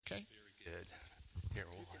okay? Very good. Here,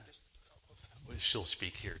 she'll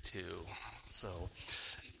speak here too. So,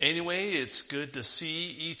 anyway, it's good to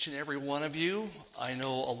see each and every one of you. I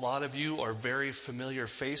know a lot of you are very familiar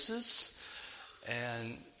faces,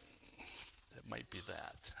 and it might be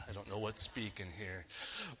that. I don't know what's speaking here.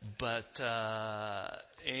 But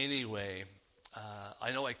anyway,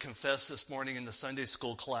 I know I confessed this morning in the Sunday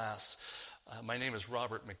school class. My name is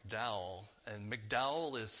Robert McDowell, and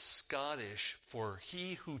McDowell is Scottish for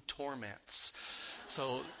he who torments.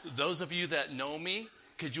 So those of you that know me,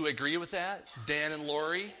 could you agree with that? Dan and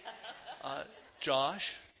Lori,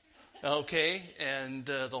 Josh, okay, and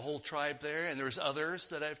the whole tribe there, and there's others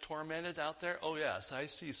that I've tormented out there. Oh yes, I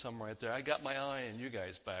see some right there. I got my eye on you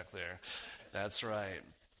guys back there. That's right.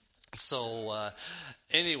 So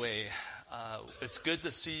anyway, it's good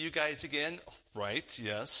to see you guys again. Right,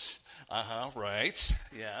 yes. Right,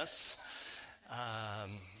 yes.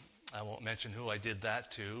 I won't mention who I did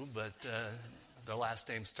that to, but their last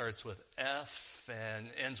name starts with F and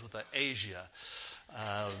ends with an Asia.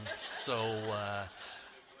 So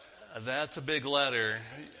that's a big letter.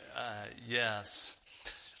 Yes.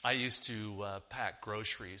 I used to pack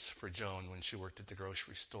groceries for Joan when she worked at the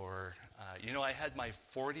grocery store. I had my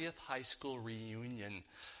 40th high school reunion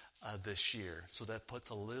this year, so that puts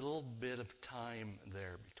a little bit of time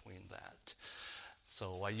there between that.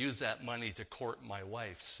 So I used that money to court my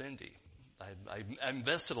wife, Cindy. I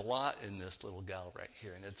invested a lot in this little gal right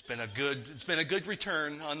here, and it's been a good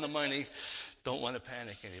return on the money. Don't want to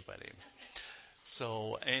panic anybody.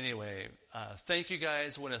 So anyway, thank you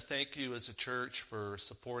guys. I want to thank you as a church for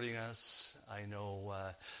supporting us. I know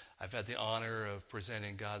I've had the honor of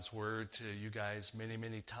presenting God's Word to you guys many,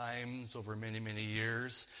 many times over many, many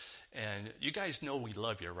years. And you guys know we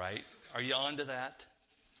love you, right? Are you on to that?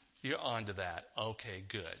 You're on to that. Okay,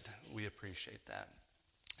 good. We appreciate that.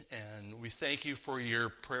 And we thank you for your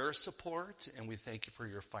prayer support, and we thank you for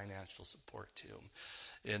your financial support, too,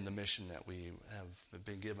 in the mission that we have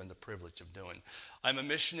been given the privilege of doing. I'm a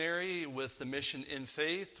missionary with the Mission in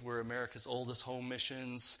Faith. We're America's oldest home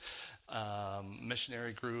missions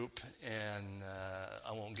missionary group, and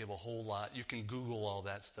I won't give a whole lot. You can Google all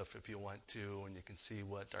that stuff if you want to, and you can see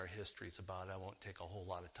what our history is about. I won't take a whole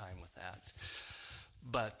lot of time with that.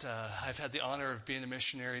 But I've had the honor of being a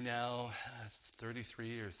missionary now. It's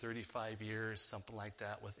 33 or 35 years, something like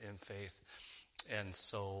that, with In Faith. And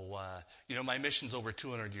so, my mission's over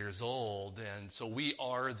 200 years old, and so we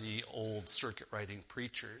are the old circuit-riding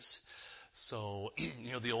preachers. So,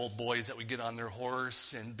 the old boys that would get on their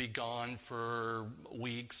horse and be gone for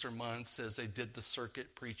weeks or months as they did the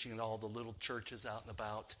circuit preaching in all the little churches out and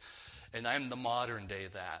about. And I'm the modern day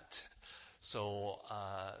that. So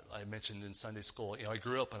I mentioned in Sunday school, I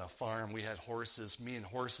grew up on a farm. We had horses. Me and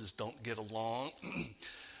horses don't get along.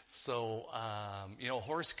 So, a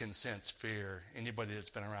horse can sense fear. Anybody that's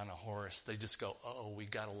been around a horse, they just go, oh, we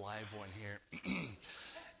got a live one here.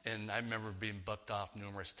 And I remember being bucked off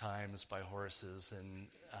numerous times by horses. And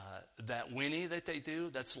that whinny that they do,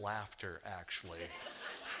 that's laughter, actually.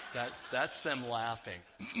 That's them laughing.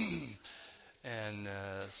 And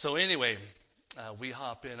so anyway, we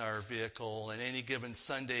hop in our vehicle, and any given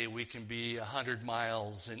Sunday we can be 100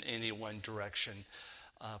 miles in any one direction,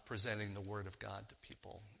 presenting the Word of God to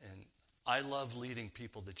people. And I love leading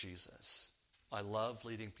people to Jesus. I love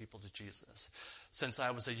leading people to Jesus. Since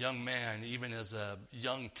I was a young man, even as a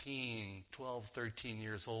young teen, 12, 13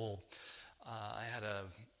 years old, I had a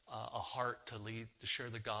heart to share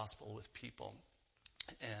the gospel with people,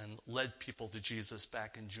 and led people to Jesus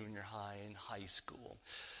back in junior high and high school.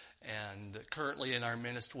 And currently in our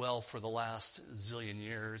ministry, for the last zillion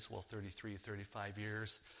years, 33, 35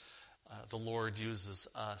 years, the Lord uses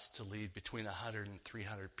us to lead between 100 and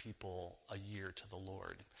 300 people a year to the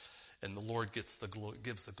Lord. And the Lord gives the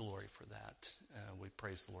glory for that. We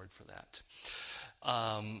praise the Lord for that.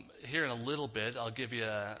 Here in a little bit, I'll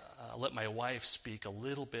let my wife speak a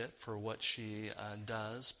little bit for what she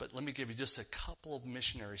does. But let me give you just a couple of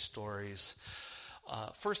missionary stories.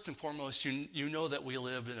 First and foremost, you know that we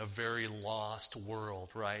live in a very lost world,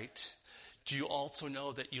 right? Do you also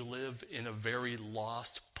know that you live in a very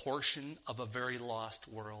lost portion of a very lost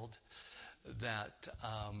world? That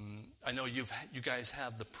I know you guys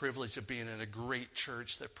have the privilege of being in a great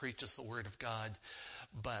church that preaches the Word of God,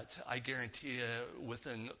 but I guarantee you,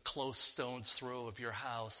 within a close stone's throw of your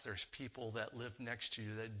house, there's people that live next to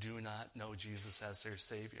you that do not know Jesus as their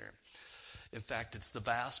Savior. In fact, it's the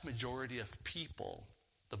vast majority of people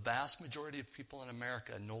in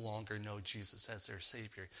America no longer know Jesus as their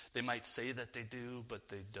Savior. They might say that they do, but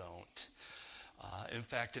they don't. In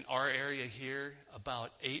fact, in our area here,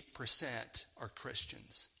 about 8% are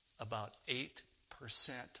Christians. About 8%.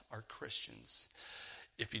 are Christians.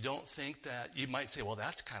 If you don't think that, you might say, well,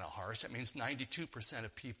 that's kind of harsh. That means 92%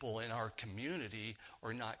 of people in our community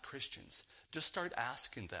are not Christians. Just start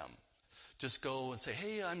asking them. Just go and say,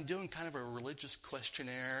 hey, I'm doing kind of a religious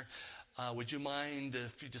questionnaire. Would you mind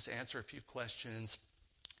if you just answer a few questions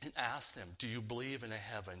and ask them, do you believe in a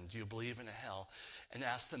heaven? Do you believe in a hell? And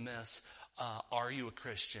ask them this, are you a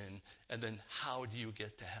Christian? And then how do you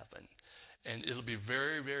get to heaven? And it'll be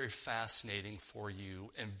very, very fascinating for you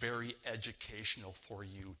and very educational for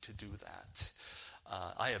you to do that.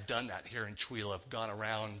 I have done that here in Chewelah. I've gone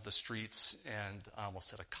around the streets and I almost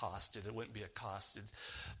said accosted. It wouldn't be accosted,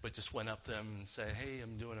 but just went up them and say, hey,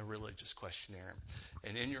 I'm doing a religious questionnaire.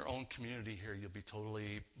 And in your own community here, you'll be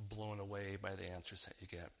totally blown away by the answers that you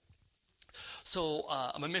get. So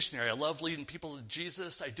I'm a missionary. I love leading people to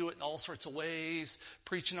Jesus. I do it in all sorts of ways,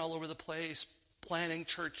 preaching all over the place, planning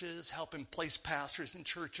churches, helping place pastors in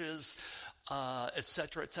churches, et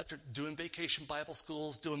cetera, doing vacation Bible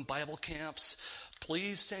schools, doing Bible camps.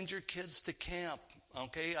 Please send your kids to camp.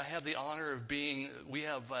 Okay, I have the honor of we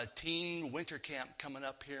have a teen winter camp coming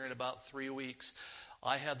up here in about 3 weeks.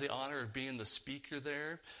 I have the honor of being the speaker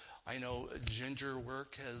there. I know Ginger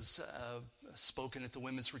Work has spoken at the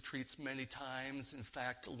women's retreats many times. In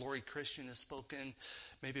fact, Lori Christian has spoken.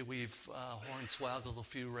 Maybe we've hornswoggled a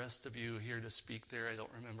few rest of you here to speak there. I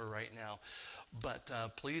don't remember right now. But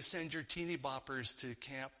please send your teeny boppers to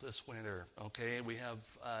camp this winter. Okay, we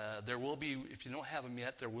have, there will be, if you don't have them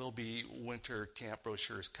yet, there will be winter camp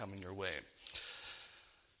brochures coming your way.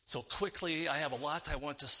 So quickly, I have a lot I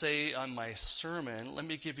want to say on my sermon. Let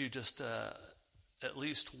me give you just at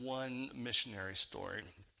least one missionary story.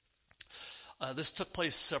 This took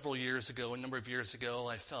place several years ago. A number of years ago,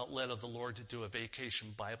 I felt led of the Lord to do a vacation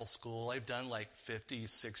Bible school. I've done like 50,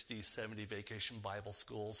 60, 70 vacation Bible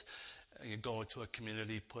schools. You go into a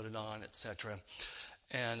community, put it on, etc.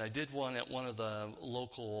 And I did one at one of the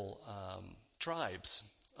local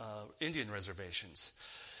tribes, Indian reservations.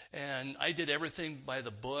 And I did everything by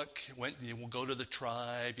the book. You will go to the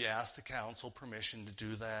tribe. You ask the council permission to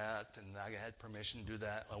do that. And I had permission to do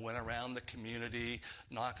that. I went around the community,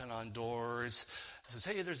 knocking on doors. I says,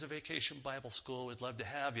 hey, there's a vacation Bible school. We'd love to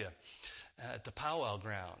have you at the powwow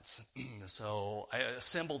grounds. So I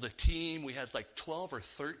assembled a team. We had like 12 or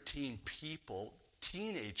 13 people,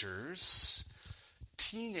 teenagers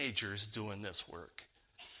doing this work.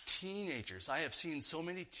 Teenagers. I have seen so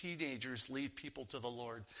many teenagers lead people to the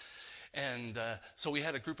Lord. And so we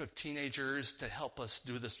had a group of teenagers to help us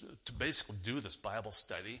do this, to basically do this Bible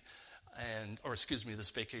study, this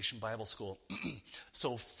vacation Bible school.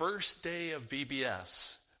 So first day of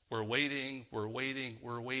VBS, we're waiting.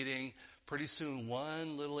 Pretty soon,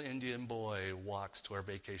 one little Indian boy walks to our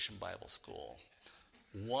vacation Bible school.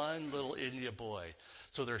 One little Indian boy.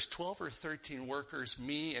 So there's 12 or 13 workers,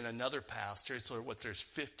 me and another pastor. So there's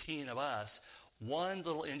 15 of us. One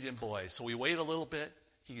little Indian boy. So we wait a little bit.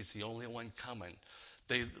 He's the only one coming.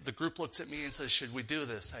 The group looks at me and says, should we do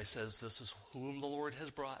this? I says, this is whom the Lord has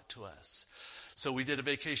brought to us. So we did a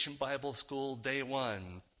vacation Bible school day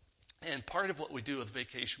one. And part of what we do with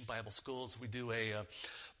vacation Bible school is we do a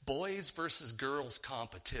boys versus girls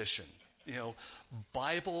competition.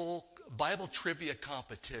 Bible trivia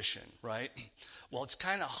competition, right? Well, it's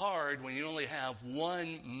kind of hard when you only have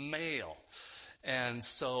one male. And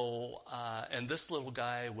so, and this little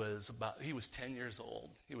guy he was 10 years old.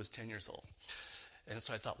 And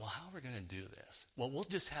so I thought, well, how are we going to do this? Well, we'll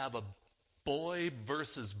just have a boy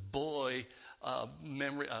versus boy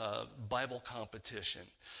Bible competition.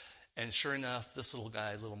 And sure enough, this little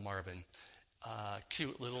guy, little Marvin,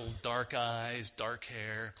 cute little dark eyes, dark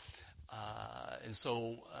hair. And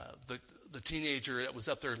so the teenager that was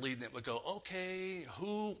up there leading it would go, okay,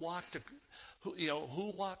 who walked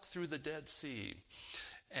through the Dead Sea?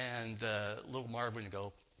 And little Marvin would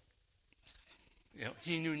go,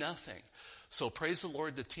 he knew nothing. So praise the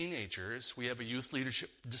Lord, the teenagers, we have a youth leadership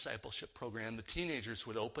discipleship program. The teenagers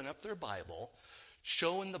would open up their Bible,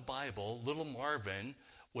 show in the Bible, little Marvin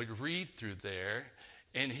would read through there,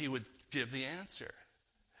 and he would give the answer.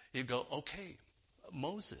 He'd go, okay,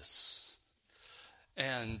 Moses.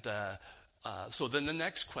 And so then the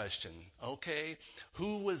next question, okay,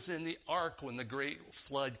 who was in the ark when the great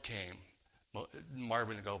flood came?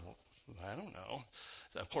 Marvin would go, well, I don't know.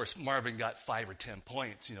 Of course, Marvin got 5 or 10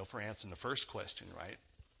 points, for answering the first question, right?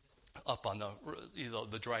 Up on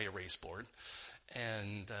the dry erase board.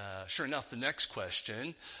 And sure enough, the next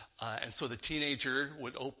question, and so the teenager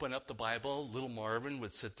would open up the Bible, little Marvin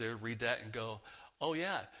would sit there, read that, and go, oh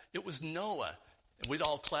yeah, it was Noah. And we'd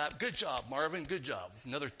all clap, good job, Marvin, good job.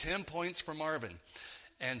 Another 10 points for Marvin.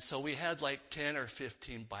 And so we had like 10 or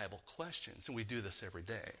 15 Bible questions, and we do this every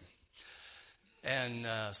day. And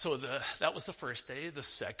so that was the first day. The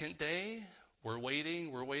second day, we're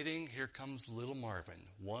waiting. Here comes little Marvin,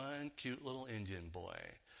 one cute little Indian boy,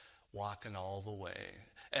 walking all the way.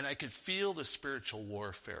 And I could feel the spiritual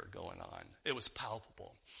warfare going on. It was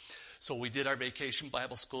palpable. So we did our vacation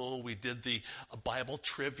Bible school. We did the Bible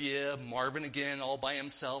trivia. Marvin again, all by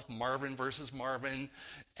himself. Marvin versus Marvin.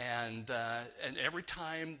 And every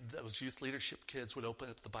time those youth leadership kids would open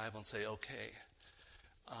up the Bible and say, okay.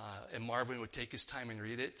 And Marvin would take his time and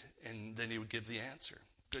read it, and then he would give the answer.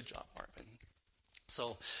 Good job, Marvin.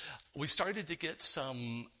 So we started to get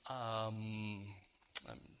some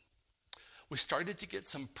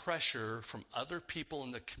pressure from other people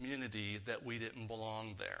in the community that we didn't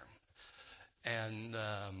belong there. And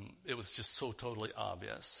it was just so totally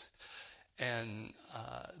obvious. And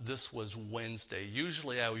this was Wednesday.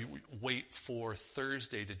 Usually I would wait for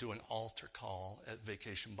Thursday to do an altar call at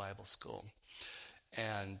Vacation Bible School.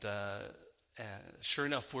 And sure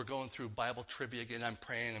enough, we're going through Bible trivia again. I'm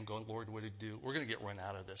praying. I'm going, Lord, what do you do? We're going to get run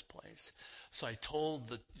out of this place. So I told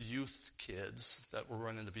the youth kids that were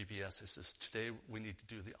running the VBS, I says, today we need to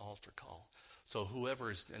do the altar call. So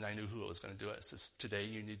and I knew who was going to do it. I says, today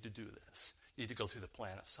you need to do this. You need to go through the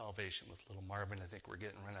plan of salvation with little Marvin. I think we're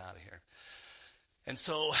getting run out of here. And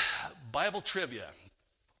so Bible trivia,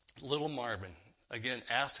 little Marvin, again,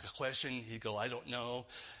 asked a question. He'd go, I don't know.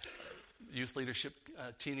 Youth leadership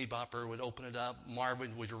teeny bopper would open it up.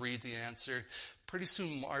 Marvin would read the answer. Pretty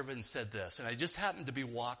soon Marvin said this, and I just happened to be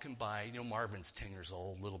walking by. You know, Marvin's 10 years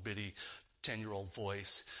old, little bitty 10-year-old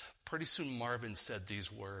voice. Pretty soon Marvin said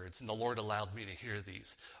these words, and the Lord allowed me to hear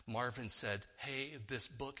these. Marvin said, hey, this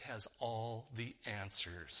book has all the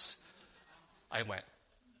answers. I went,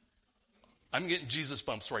 I'm getting Jesus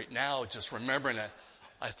bumps right now just remembering it.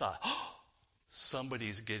 I thought, oh,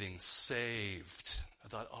 somebody's getting saved. I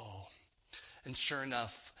thought, oh. And sure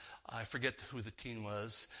enough, I forget who the teen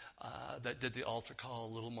was that did the altar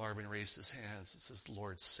call. Little Marvin raised his hands and says,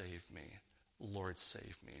 Lord, save me. Lord,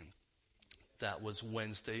 save me. That was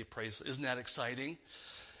Wednesday. Praise. Isn't that exciting?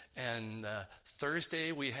 And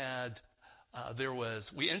Thursday we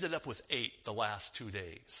ended up with 8 the last 2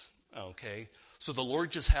 days. Okay. So the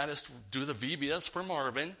Lord just had us do the VBS for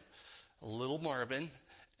Marvin, little Marvin.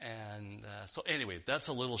 And so anyway, that's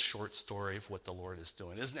a little short story of what the Lord is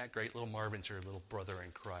doing. Isn't that great? Little Marvin's your little brother in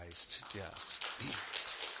Christ. Yes.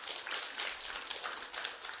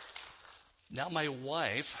 Now my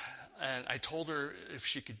wife, and I told her if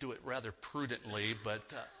she could do it rather prudently, but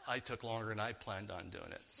I took longer than I planned on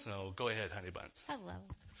doing it. So go ahead, honey buns. Hello.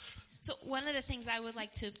 So one of the things I would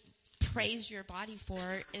like to praise your body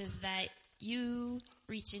for is that you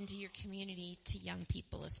reach into your community to young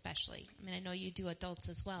people especially. I mean, I know you do adults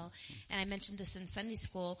as well. And I mentioned this in Sunday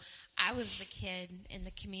school. I was the kid in the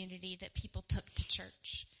community that people took to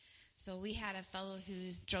church. So we had a fellow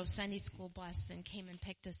who drove Sunday school bus and came and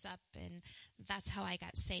picked us up. And that's how I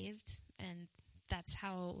got saved. And that's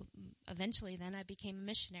how eventually then I became a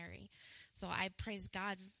missionary. So I praise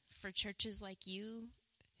God for churches like you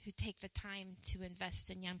who take the time to invest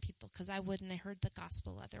in young people, because I wouldn't have heard the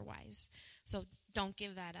gospel otherwise. So don't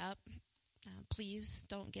give that up. Please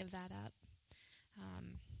don't give that up.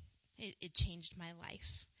 It changed my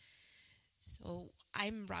life. So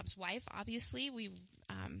I'm Rob's wife, obviously. We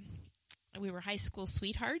were high school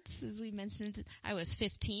sweethearts, as we mentioned. I was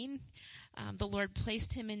 15. The Lord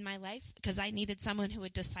placed him in my life because I needed someone who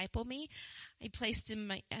would disciple me. I placed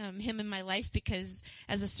him in my life because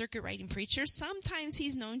as a circuit riding preacher, sometimes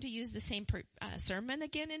he's known to use the same sermon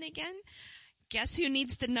again and again. Guess who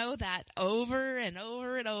needs to know that over and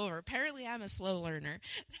over and over? Apparently I'm a slow learner.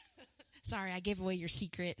 Sorry, I gave away your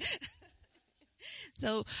secret.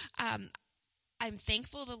 So, I'm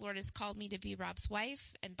thankful the Lord has called me to be Rob's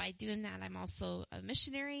wife, and by doing that, I'm also a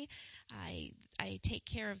missionary. I take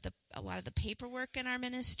care of a lot of the paperwork in our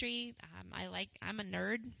ministry. I'm a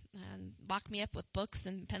nerd. Lock me up with books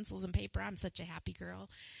and pencils and paper. I'm such a happy girl,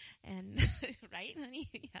 and right, honey?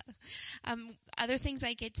 Yeah. Other things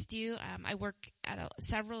I get to do. I work at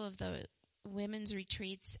several of the women's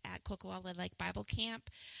retreats at Chewelah Lake Bible Camp.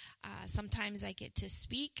 Sometimes I get to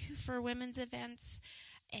speak for women's events,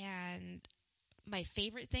 and my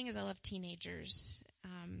favorite thing is I love teenagers.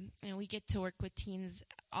 And we get to work with teens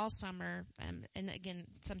all summer, and again,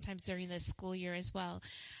 sometimes during the school year as well.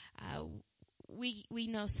 We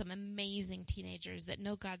know some amazing teenagers that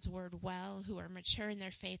know God's word well, who are mature in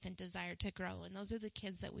their faith and desire to grow. And those are the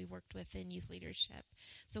kids that we worked with in youth leadership.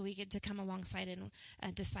 So we get to come alongside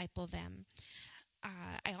and disciple them.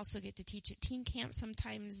 I also get to teach at teen camp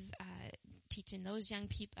sometimes, teaching those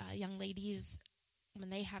young ladies when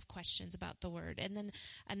they have questions about the word. And then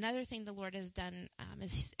another thing the Lord has done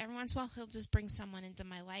is every once in a while he'll just bring someone into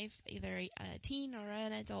my life, either a teen or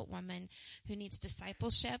an adult woman who needs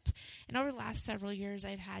discipleship. And over the last several years,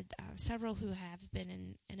 I've had several who have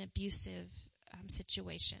been in abusive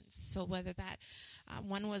situations. So whether that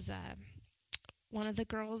one was one of the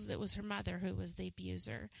girls, it was her mother who was the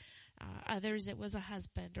abuser. Others, it was a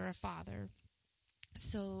husband or a father.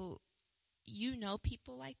 So you know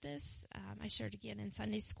people like this. I shared again in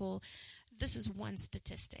Sunday school, this is one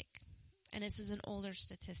statistic, and this is an older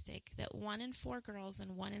statistic, that 1 in 4 girls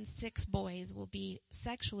and 1 in 6 boys will be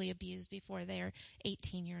sexually abused before they're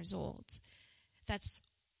 18 years old. That's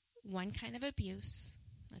one kind of abuse.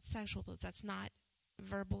 That's sexual abuse. That's not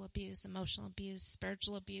verbal abuse, emotional abuse,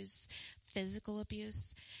 spiritual abuse, physical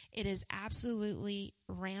abuse. It is absolutely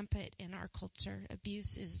rampant in our culture.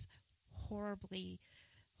 Abuse is horribly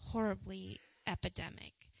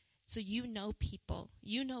epidemic. So you know people.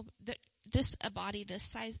 You know that a body this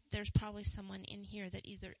size, there's probably someone in here that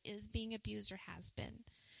either is being abused or has been.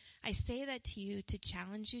 I say that to you to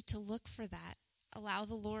challenge you to look for that. Allow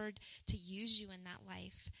the Lord to use you in that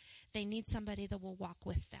life. They need somebody that will walk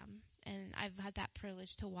with them. And I've had that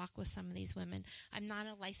privilege to walk with some of these women. I'm not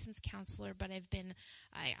a licensed counselor, but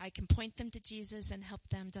I can point them to Jesus and help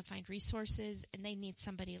them to find resources, and they need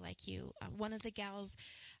somebody like you. One of the gals,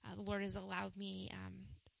 the Lord has allowed me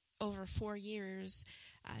over 4 years.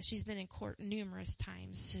 She's been in court numerous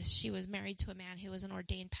times. She was married to a man who was an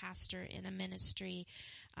ordained pastor in a ministry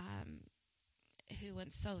who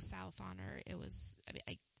went so south on her.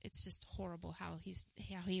 It's just horrible how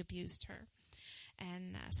he abused her.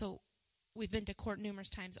 And so we've been to court numerous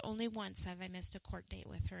times. Only once have I missed a court date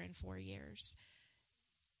with her in 4 years.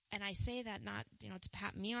 And I say that not, to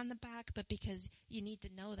pat me on the back, but because you need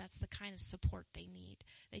to know that's the kind of support they need.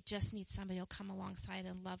 They just need somebody who'll come alongside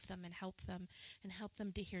and love them and help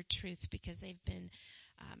them to hear truth, because they've been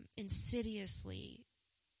insidiously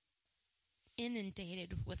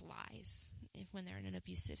inundated with lies when they're in an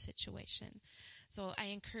abusive situation. So I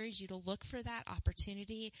encourage you to look for that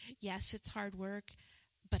opportunity. Yes, it's hard work,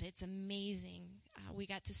 but it's amazing. We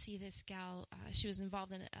got to see this gal. She was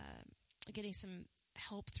involved in getting some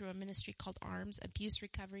help through a ministry called ARMS, Abuse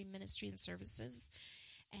Recovery Ministry and Services.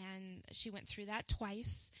 And she went through that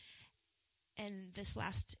twice. And this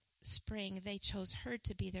last spring, they chose her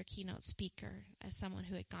to be their keynote speaker as someone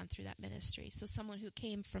who had gone through that ministry. So someone who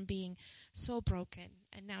came from being so broken,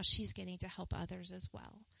 and now she's getting to help others as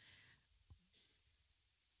well.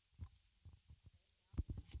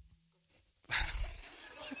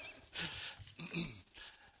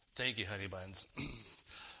 Thank you, honey buns.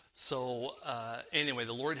 So anyway,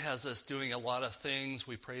 the Lord has us doing a lot of things.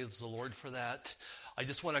 We praise the Lord for that. I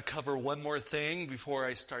just want to cover one more thing before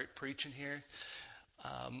I start preaching here.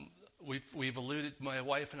 We've alluded, my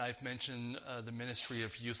wife and I have mentioned the ministry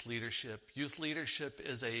of youth leadership. Youth leadership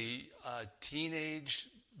is a teenage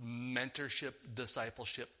mentorship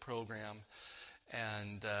discipleship program.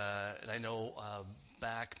 And I know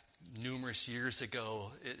back numerous years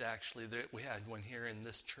ago, we had one here in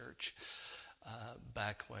this church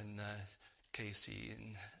back when Casey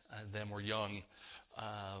and them were young.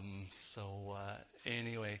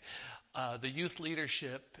 Anyway, the youth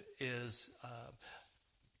leadership is,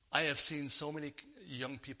 I have seen so many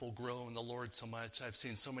young people grow in the Lord so much. I've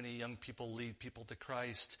seen so many young people lead people to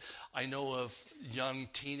Christ. I know of young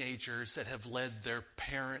teenagers that have led their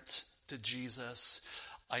parents to Jesus.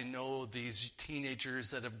 I know these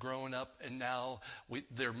teenagers that have grown up and now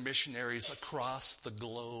they're missionaries across the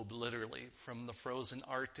globe, literally, from the frozen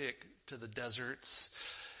Arctic to the deserts.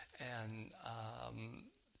 And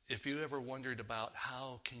if you ever wondered about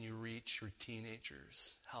how can you reach your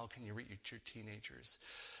teenagers,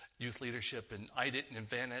 youth leadership, and I didn't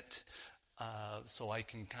invent it, so I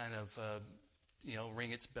can kind of,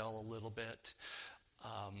 ring its bell a little bit.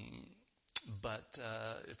 But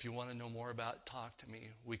if you want to know more about it, talk to me.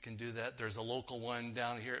 We can do that. There's a local one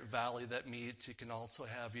down here at Valley that meets. You can also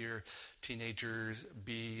have your teenagers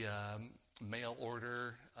be mail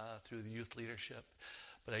order through the youth leadership.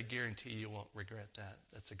 But I guarantee you won't regret that.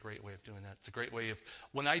 That's a great way of doing that. It's a great way of,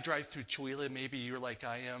 when I drive through Chewelah, maybe you're like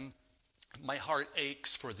I am, my heart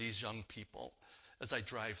aches for these young people as I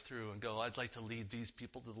drive through and go, I'd like to lead these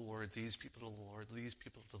people to the Lord, these people to the Lord, these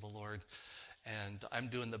people to the Lord. And I'm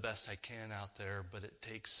doing the best I can out there, but it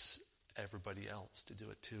takes everybody else to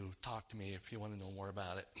do it too. Talk to me if you want to know more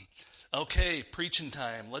about it. Okay, preaching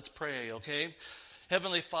time. Let's pray, okay?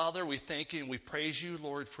 Heavenly Father, we thank you and we praise you,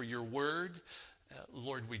 Lord, for your word.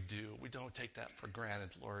 Lord, we do. We don't take that for granted,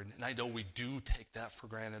 Lord. And I know we do take that for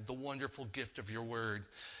granted, the wonderful gift of your word.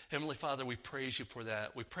 Heavenly Father, we praise you for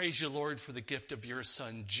that. We praise you, Lord, for the gift of your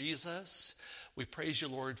son, Jesus. We praise you,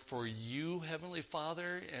 Lord, for you, Heavenly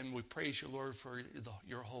Father. And we praise you, Lord, for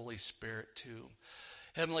your Holy Spirit, too.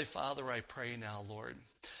 Heavenly Father, I pray now, Lord.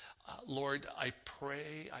 Lord, I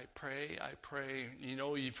pray. You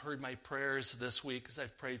know, you've heard my prayers this week as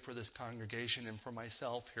I've prayed for this congregation and for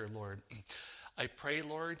myself here, Lord. I pray,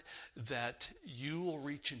 Lord, that you will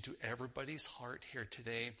reach into everybody's heart here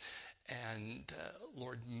today and,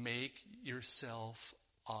 Lord, make yourself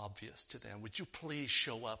obvious to them. Would you please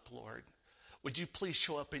show up, Lord? Would you please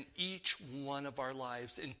show up in each one of our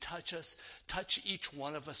lives and touch us, touch each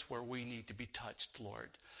one of us where we need to be touched, Lord.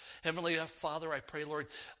 Heavenly Father, I pray, Lord,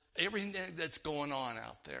 everything that's going on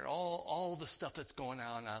out there, all the stuff that's going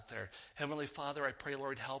on out there. Heavenly Father, I pray,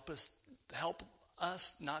 Lord, help us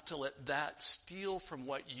not to let that steal from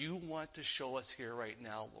what you want to show us here right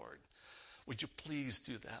now, Lord. Would you please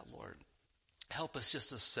do that, Lord? Help us just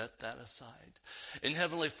to set that aside. And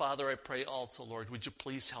Heavenly Father, I pray also, Lord, would you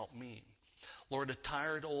please help me? Lord, a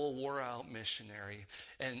tired, old, wore-out missionary.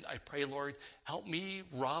 And I pray, Lord, help me,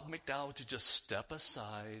 Rob McDowell, to just step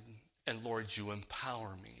aside. And, Lord, you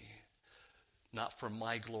empower me. Not for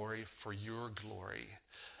my glory, for your glory.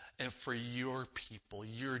 And for your people,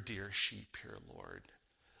 your dear sheep here, Lord.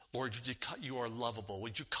 Lord, you are lovable.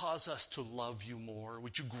 Would you cause us to love you more?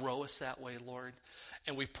 Would you grow us that way, Lord?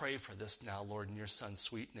 And we pray for this now, Lord, in your Son's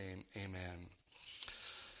sweet name. Amen.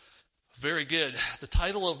 Very good. The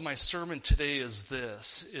title of my sermon today is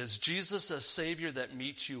this, is Jesus a Savior that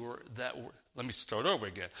meets you, or that, let me start over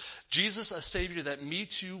again. Jesus a Savior that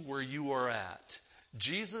meets you where you are at.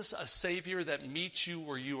 Jesus, a Savior that meets you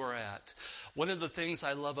where you are at. One of the things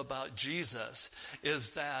I love about Jesus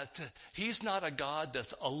is that he's not a God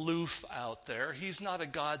that's aloof out there. He's not a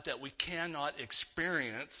God that we cannot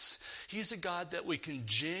experience. He's a God that we can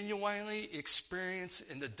genuinely experience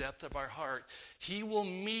in the depth of our heart. He will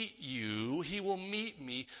meet you, he will meet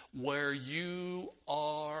me where you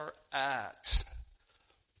are at.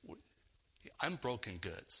 I'm broken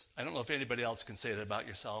goods. I don't know if anybody else can say that about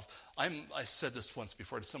yourself. I said this once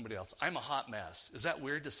before to somebody else. I'm a hot mess. Is that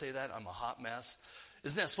weird to say that? I'm a hot mess.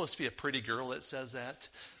 Isn't that supposed to be a pretty girl that says that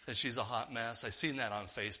she's a hot mess? I've seen that on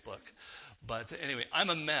Facebook. But anyway,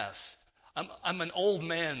 I'm a mess. I'm an old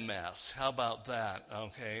man mess. How about that?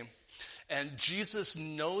 Okay. And Jesus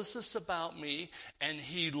knows this about me, and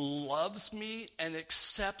he loves me and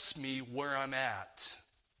accepts me where I'm at.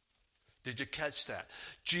 Did you catch that?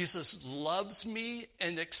 Jesus loves me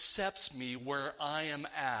and accepts me where I am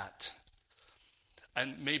at.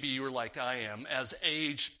 And maybe you're like I am, as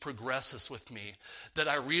age progresses with me, that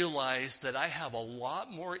I realize that I have a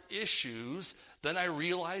lot more issues than I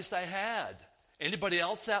realized I had. Anybody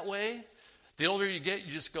else that way? The older you get,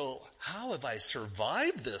 you just go, how have I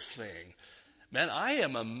survived this thing? Man, I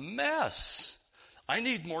am a mess. I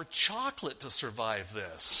need more chocolate to survive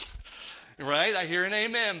this. Right? I hear an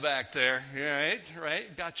amen back there.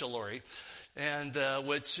 Right? Gotcha, Lori. And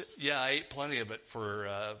which, I ate plenty of it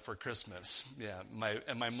for Christmas. Yeah,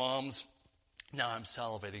 my mom's. Now I'm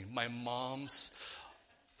salivating. My mom's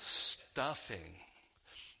stuffing,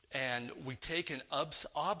 and we take an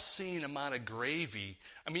obscene amount of gravy.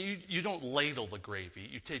 I mean, you don't ladle the gravy.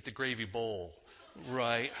 You take the gravy bowl,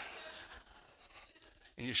 right?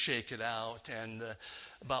 And you shake it out, and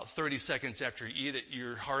about 30 seconds after you eat it,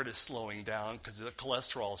 your heart is slowing down because the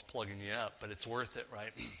cholesterol is plugging you up, but it's worth it,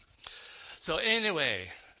 right? So anyway,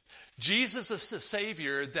 Jesus is the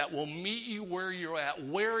Savior that will meet you where you're at.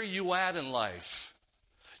 Where are you at in life?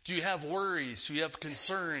 Do you have worries? Do you have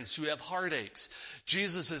concerns? Do you have heartaches?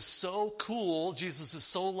 Jesus is so cool. Jesus is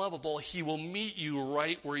so lovable. He will meet you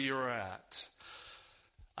right where you're at.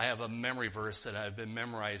 I have a memory verse that I've been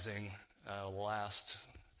memorizing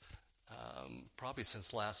probably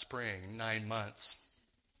since last spring, 9 months.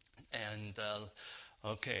 And,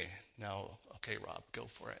 okay, Rob, go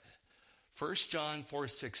for it. 1 John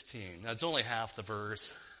 4:16. That's only half the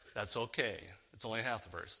verse. That's okay. It's only half the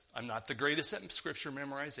verse. I'm not the greatest at scripture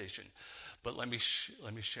memorization, but let me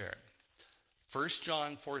share it. 1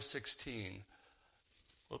 John 4:16.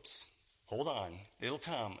 Oops, hold on. It'll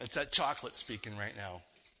come. It's that chocolate speaking right now.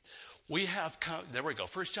 We have come, there we go,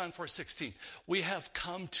 1 John 4:16. We have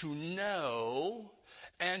come to know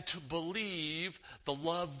and to believe the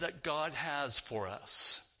love that God has for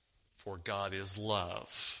us. For God is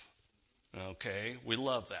love. Okay, we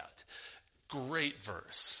love that. Great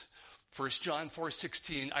verse. 1 John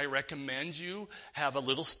 4:16, I recommend you have a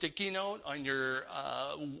little sticky note on your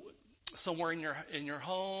somewhere in your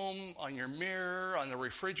home, on your mirror, on the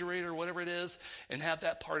refrigerator, whatever it is, and have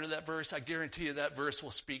that part of that verse. I guarantee you that verse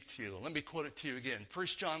will speak to you. Let me quote it to you again. 1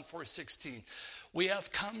 John 4:16. We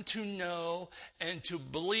have come to know and to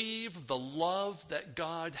believe the love that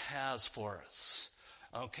God has for us.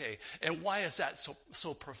 Okay, and why is that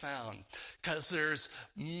so profound? Because there's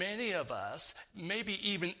many of us, maybe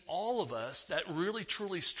even all of us, that really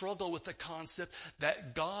truly struggle with the concept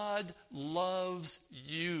that God loves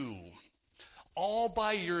you. All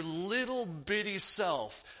by your little bitty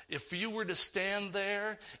self. If you were to stand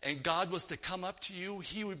there and God was to come up to you,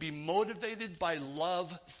 he would be motivated by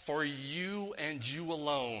love for you and you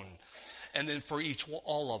alone. And then for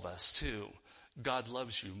all of us too. God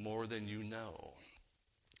loves you more than you know.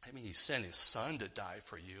 I mean, he sent his son to die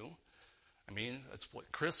for you. I mean, that's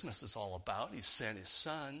what Christmas is all about. He sent his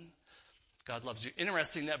son. God loves you.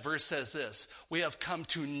 Interesting, that verse says this. We have come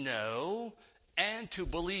to know and to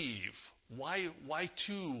believe. Why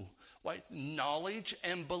two? Why? Knowledge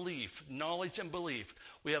and belief. Knowledge and belief.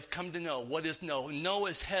 We have come to know. What is know? Know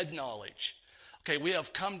is head knowledge. Okay, we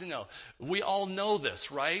have come to know. We all know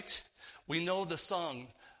this, right? We know the song,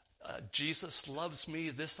 Jesus loves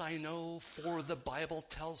me, this I know, for the Bible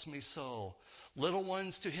tells me so. Little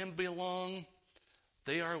ones to him belong.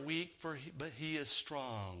 They are weak, but he is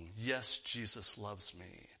strong. Yes, Jesus loves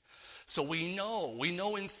me. So we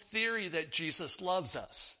know in theory that Jesus loves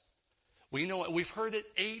us. We know it. We've heard it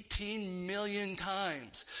 18 million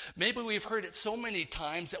times. Maybe we've heard it so many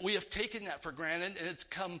times that we have taken that for granted and it's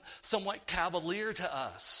come somewhat cavalier to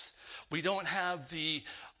us. We don't have the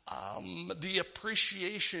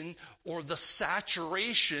appreciation or the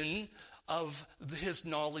saturation of his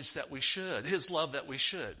knowledge that we should, his love that we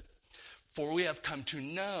should. For we have come to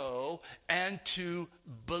know and to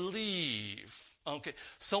believe. Okay,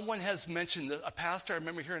 someone has mentioned, a pastor, I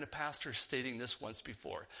remember hearing a pastor stating this once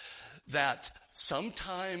before, that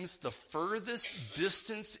sometimes the furthest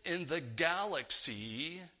distance in the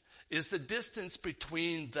galaxy is the distance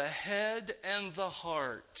between the head and the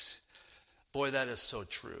heart. Boy, that is so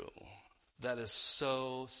true. That is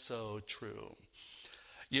so, so true.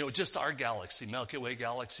 You know, just our galaxy, Milky Way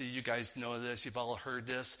galaxy, you guys know this, you've all heard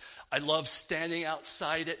this. I love standing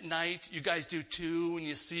outside at night. You guys do too, when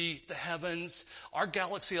you see the heavens. Our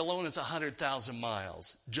galaxy alone is 100,000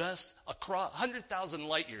 miles. Just across, 100,000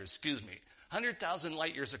 light years, 100,000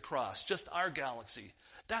 light years across, just our galaxy.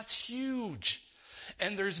 That's huge.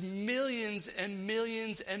 And there's millions and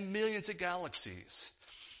millions and millions of galaxies.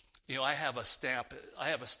 You know, I have a stamp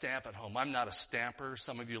at home. I'm not a stamper.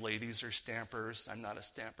 Some of you ladies are stampers. I'm not a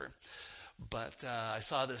stamper. But I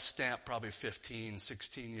saw this stamp probably 15,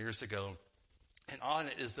 16 years ago. And on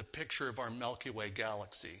it is the picture of our Milky Way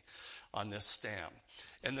galaxy on this stamp.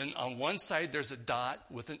 And then on one side there's a dot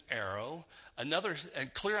with an arrow. And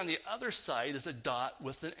clear on the other side is a dot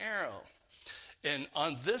with an arrow. And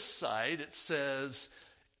on this side it says,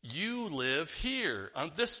 you live here,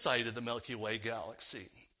 on this side of the Milky Way galaxy.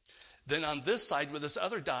 Then on this side with this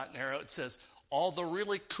other dot and arrow, it says, all the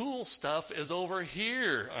really cool stuff is over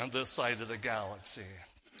here on this side of the galaxy.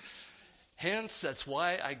 Hence, that's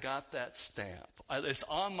why I got that stamp. It's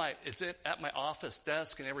at my office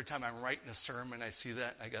desk, and every time I'm writing a sermon, I see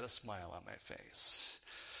that, and I got a smile on my face.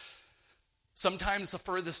 Sometimes the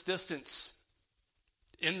furthest distance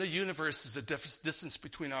in the universe is a distance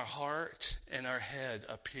between our heart and our head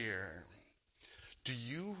up here. Do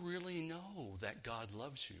you really know that God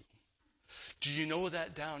loves you? Do you know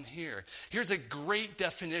that down here? Here's a great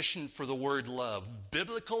definition for the word love.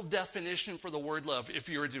 Biblical definition for the word love. If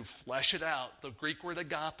you were to flesh it out, the Greek word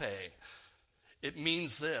agape, it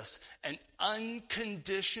means this: an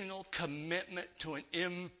unconditional commitment to an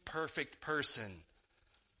imperfect person.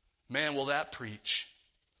 Man, will that preach.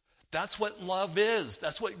 That's what love is.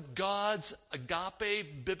 That's what God's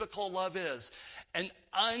agape biblical love is. An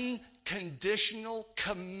unconditional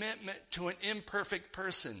commitment to an imperfect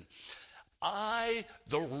person. I,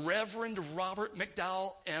 the Reverend Robert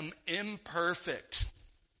McDowell, am imperfect.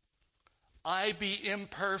 I be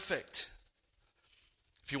imperfect.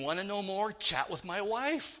 If you want to know more, chat with my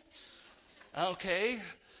wife. Okay?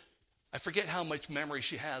 I forget how much memory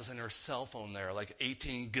she has in her cell phone there, like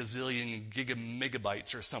 18 gazillion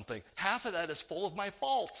megabytes or something. Half of that is full of my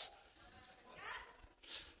faults.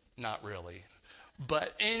 Not really.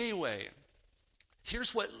 But anyway,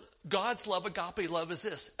 here's what God's love, agape love, is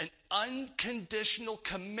this: an unconditional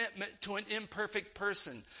commitment to an imperfect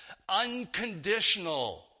person.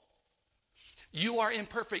 Unconditional. You are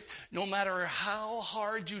imperfect no matter how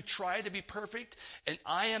hard you try to be perfect. And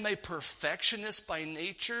I am a perfectionist by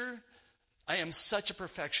nature. I am such a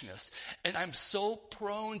perfectionist. And I'm so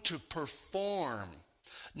prone to perform.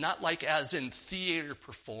 not like as in theater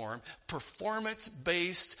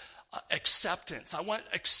performance-based acceptance. I want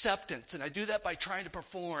acceptance, and I do that by trying to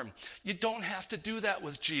perform. You don't have to do that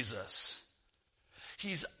with Jesus.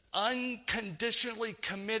 He's unconditionally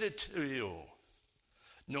committed to you,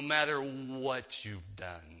 no matter what you've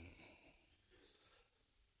done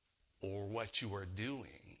or what you are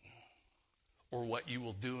doing or what you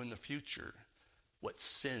will do in the future, what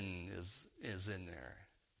sin is in there.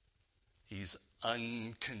 He's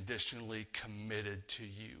unconditionally committed to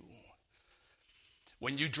you.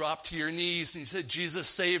 When you drop to your knees and you said, Jesus,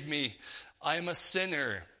 save me, I am a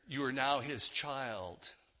sinner, you are now his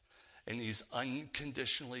child. And he's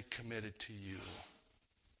unconditionally committed to you.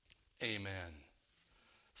 Amen.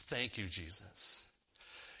 Thank you, Jesus.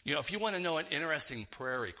 If you want to know an interesting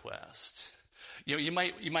prayer request, you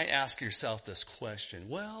might ask yourself this question.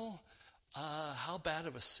 Well, how bad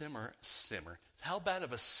of a sinner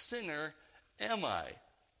am I?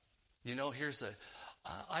 Here's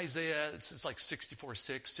Isaiah, it's like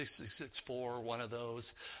 64:6, 66:4, one of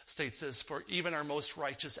those states this, for even our most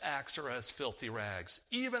righteous acts are as filthy rags.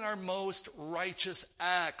 Even our most righteous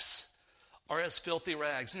acts are as filthy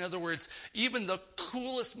rags. In other words, even the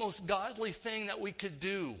coolest, most godly thing that we could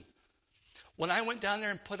do. When I went down there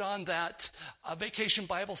and put on that vacation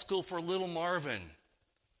Bible school for little Marvin,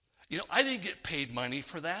 I didn't get paid money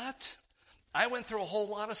for that. I went through a whole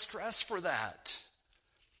lot of stress for that.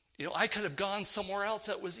 I could have gone somewhere else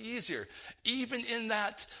that was easier. Even in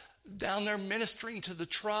that, down there ministering to the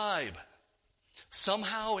tribe,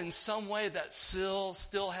 somehow, in some way, that still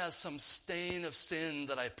has some stain of sin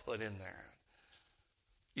that I put in there.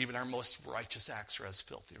 Even our most righteous acts are as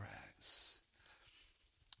filthy rags.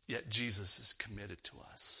 Yet Jesus is committed to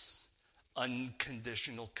us.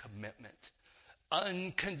 Unconditional commitment.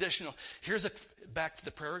 Unconditional. Back to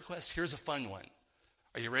the prayer request. Here's a fun one.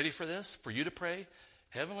 Are you ready for this? For you to pray?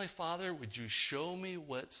 Heavenly Father, would you show me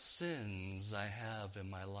what sins I have in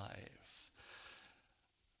my life?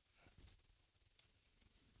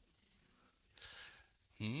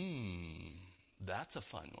 That's a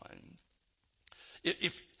fun one.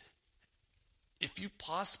 If you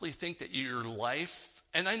possibly think that your life,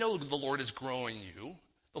 and I know the Lord is growing you,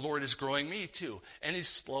 the Lord is growing me too, and he's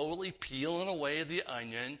slowly peeling away the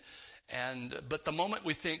onion, but the moment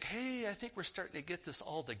we think, hey, I think we're starting to get this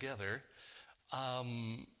all together,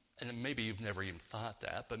 and maybe you've never even thought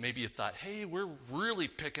that, but maybe you thought, hey, we're really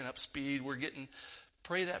picking up speed.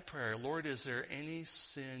 Pray that prayer. Lord, is there any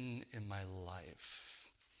sin in my life?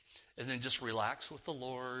 And then just relax with the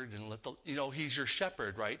Lord and he's your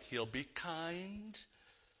shepherd, right? He'll be kind.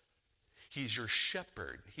 He's your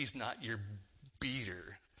shepherd. He's not your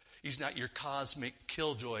beater. He's not your cosmic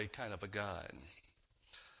killjoy kind of a God.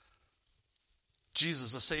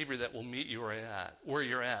 Jesus, a Savior that will meet you where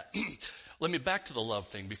you're at. Let me back to the love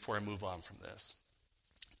thing before I move on from this.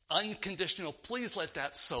 Unconditional, please let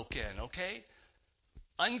that soak in, okay?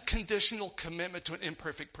 Unconditional commitment to an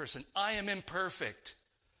imperfect person. I am imperfect.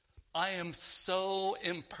 I am so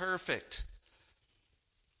imperfect.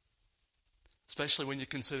 Especially when you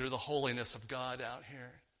consider the holiness of God out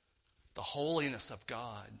here. The holiness of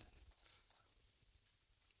God.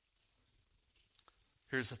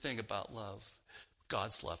 Here's the thing about love.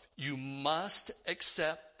 God's love. You must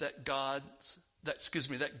accept that God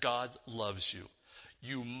loves you.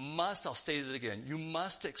 You must, I'll state it again, you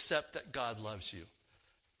must accept that God loves you.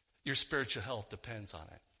 Your spiritual health depends on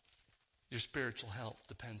it. Your spiritual health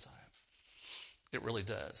depends on it. It really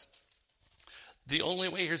does. The only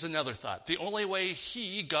way, here's another thought. The only way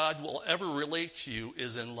God will ever relate to you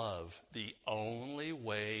is in love. The only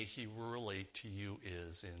way he will relate to you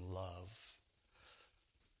is in love.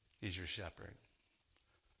 He's your shepherd.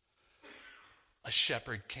 A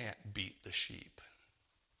shepherd can't beat the sheep.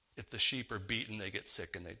 If the sheep are beaten, they get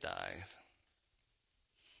sick and they die.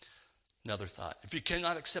 Another thought. If you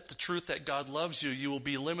cannot accept the truth that God loves you, you will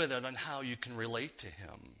be limited on how you can relate to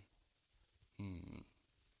him.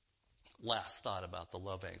 Last thought about the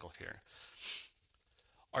love angle here.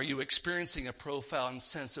 Are you experiencing a profound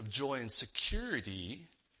sense of joy and security?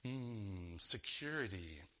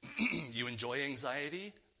 Security. You enjoy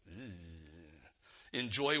anxiety?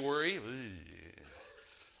 Enjoy worry?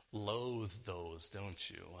 Loathe those, don't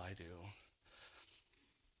you? I do.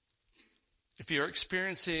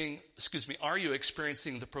 Are you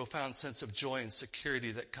experiencing the profound sense of joy and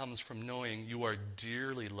security that comes from knowing you are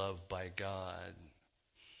dearly loved by God?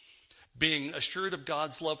 Being assured of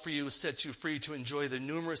God's love for you sets you free to enjoy the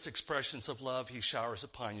numerous expressions of love he showers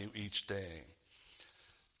upon you each day.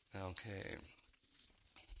 Okay.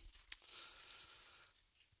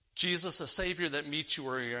 Jesus, a Savior that meets you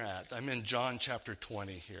where you're at. I'm in John chapter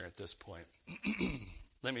 20 here at this point.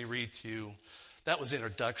 Let me read to you. That was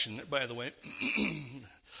introduction, by the way,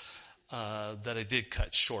 that I did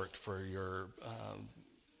cut short for your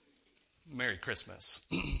Merry Christmas.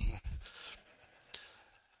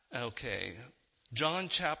 Okay, John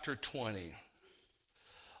chapter 20.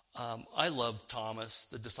 I love Thomas,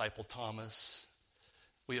 the disciple Thomas.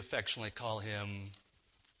 We affectionately call him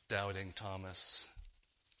Doubting Thomas.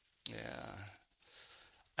 Yeah,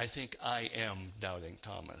 I think I am Doubting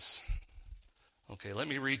Thomas. Okay, let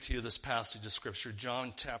me read to you this passage of Scripture,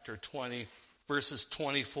 John chapter 20, verses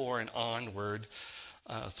 24 and onward,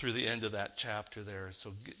 through the end of that chapter there.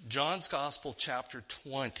 So John's Gospel, chapter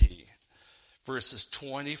 20, verses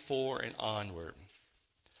 24 and onward.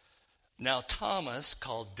 Now Thomas,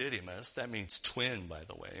 called Didymus, that means twin, by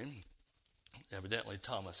the way. Evidently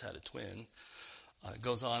Thomas had a twin.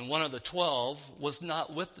 Goes on, one of the 12 was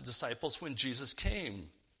not with the disciples when Jesus came.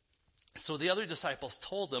 So the other disciples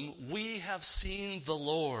told him, "We have seen the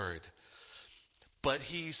Lord." But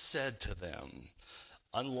he said to them,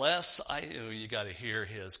 you got to hear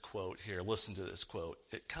his quote here. Listen to this quote.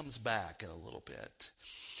 It comes back in a little bit.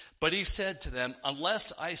 But he said to them,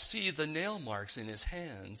 "Unless I see the nail marks in his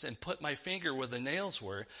hands and put my finger where the nails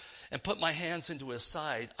were and put my hands into his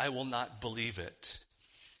side, I will not believe it."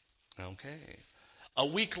 Okay. A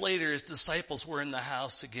week later, his disciples were in the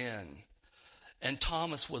house again, and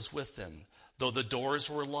Thomas was with them. Though the doors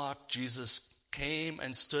were locked, Jesus came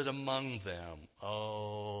and stood among them.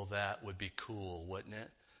 Oh, that would be cool, wouldn't it?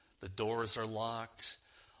 The doors are locked.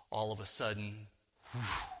 All of a sudden,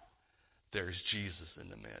 there's Jesus in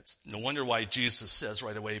the midst. No wonder why Jesus says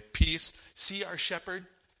right away, "Peace." See our shepherd?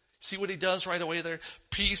 See what he does right away there?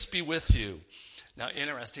 "Peace be with you." Now,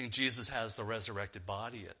 interesting, Jesus has the resurrected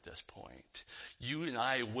body at this point. You and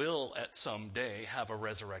I will at some day have a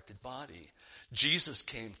resurrected body. Jesus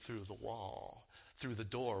came through the wall, through the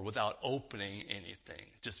door, without opening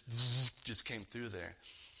anything. Just came through there.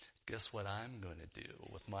 Guess what I'm going to do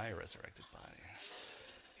with my resurrected body?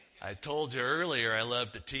 I told you earlier I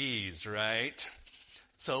love to tease, right?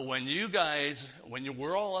 So when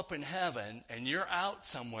we're all up in heaven and you're out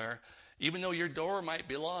somewhere, even though your door might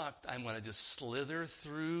be locked, I'm going to just slither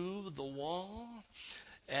through the wall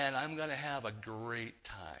and I'm going to have a great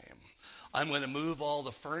time. I'm going to move all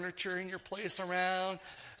the furniture in your place around,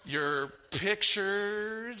 your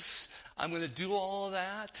pictures. I'm going to do all of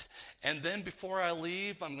that. And then before I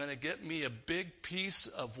leave, I'm going to get me a big piece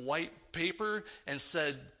of white paper and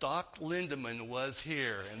said, "Doc Lindemann was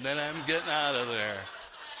here." And then I'm getting out of there.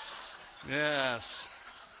 Yes.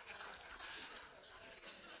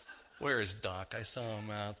 Where is Doc? I saw him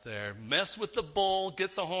out there. Mess with the bull,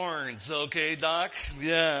 get the horns. Okay, Doc?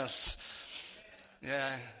 Yes.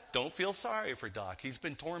 Yeah. Don't feel sorry for Doc. He's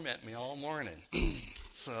been tormenting me all morning.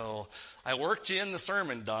 So I worked you in the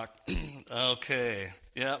sermon, Doc. Okay.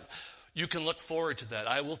 Yep. You can look forward to that.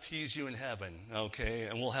 I will tease you in heaven. Okay.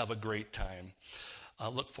 And we'll have a great time.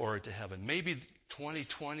 Look forward to heaven. Maybe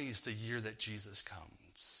 2020 is the year that Jesus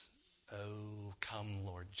comes. Oh, come,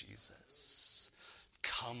 Lord Jesus.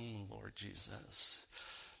 Come, Lord Jesus.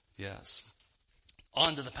 Yes.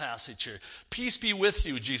 On to the passage here. "Peace be with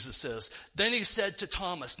you," Jesus says. Then he said to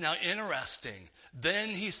Thomas. Now, interesting. Then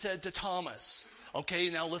he said to Thomas. Okay,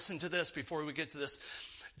 now listen to this before we get to this.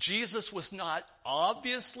 Jesus was not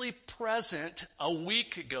obviously present a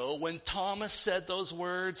week ago when Thomas said those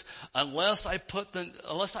words, unless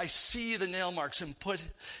I see the nail marks and put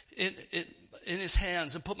in his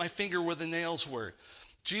hands and put my finger where the nails were.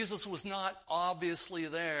 Jesus was not obviously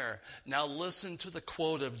there. Now listen to the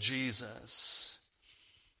quote of Jesus.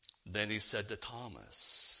 Then he said to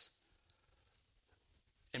Thomas.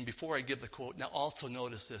 And before I give the quote, now also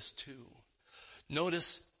notice this too.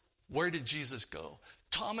 Notice, where did Jesus go?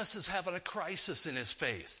 Thomas is having a crisis in his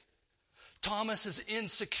faith. Thomas is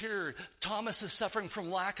insecure. Thomas is suffering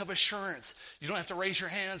from lack of assurance. You don't have to raise your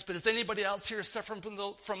hands, but is anybody else here suffering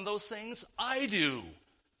from those things? I do.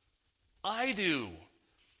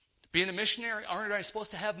 Being a missionary, aren't I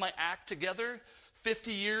supposed to have my act together?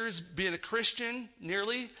 50 years being a Christian,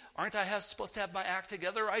 nearly, aren't I supposed to have my act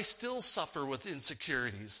together? I still suffer with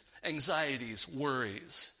insecurities, anxieties,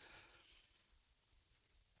 worries.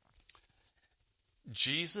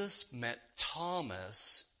 Jesus met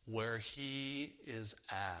Thomas where he is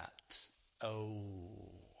at.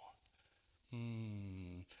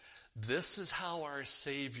 This is how our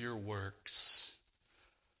Savior works.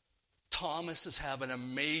 Thomas is having a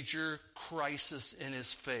major crisis in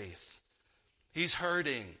his faith. He's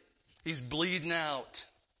hurting. He's bleeding out.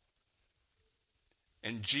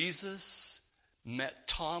 And Jesus met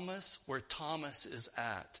Thomas where Thomas is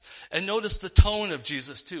at. And notice the tone of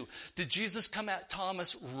Jesus too. Did Jesus come at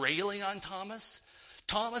Thomas railing on Thomas?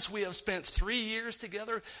 Thomas, we have spent 3 years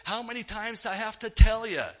together. How many times do I have to tell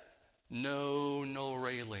you? No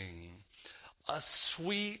railing. A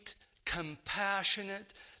sweet,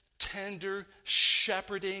 compassionate, tender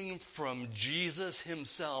shepherding from Jesus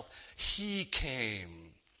himself. He came.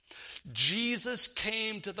 Jesus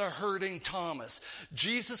came to the hurting Thomas.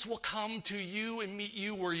 Jesus will come to you and meet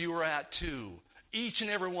you where you are at too. Each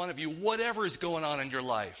and every one of you, whatever is going on in your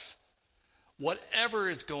life. Whatever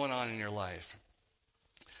is going on in your life.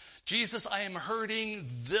 Jesus, I am hurting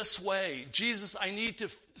this way. Jesus, I need to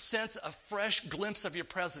sense a fresh glimpse of your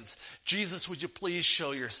presence. Jesus, would you please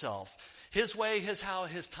show yourself? His way, his how,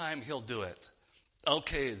 his time, he'll do it.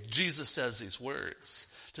 Okay, Jesus says these words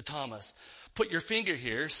to Thomas. Put your finger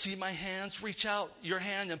here. See my hands? Reach out your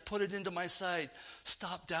hand and put it into my side.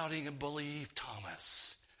 Stop doubting and believe,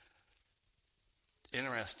 Thomas.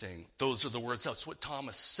 Interesting. Those are the words. That's what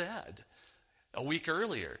Thomas said a week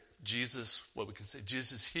earlier. Jesus, what we can say,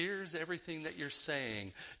 Jesus hears everything that you're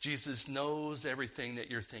saying. Jesus knows everything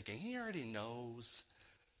that you're thinking. He already knows.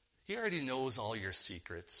 He already knows all your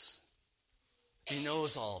secrets. He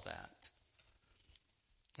knows all that.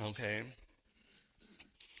 Okay?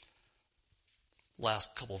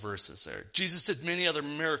 Last couple verses there. Jesus did many other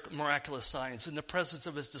miraculous signs in the presence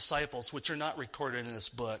of his disciples, which are not recorded in this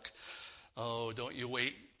book. Oh, don't you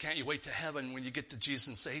wait. Can't you wait to heaven when you get to Jesus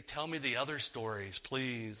and say, hey, tell me the other stories,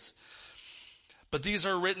 please. But these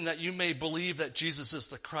are written that you may believe that Jesus is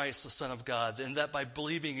the Christ, the Son of God, and that by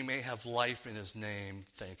believing you may have life in his name.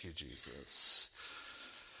 Thank you, Jesus.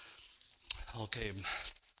 Okay,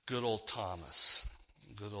 good old Thomas.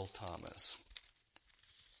 Good old Thomas.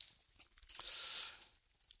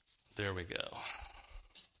 There we go.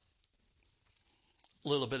 A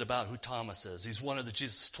little bit about who Thomas is. He's one of the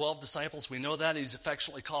Jesus' 12 disciples. We know that. He's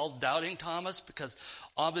affectionately called Doubting Thomas because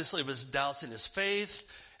obviously of his doubts in his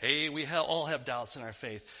faith. Hey, we all have doubts in our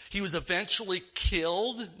faith. He was eventually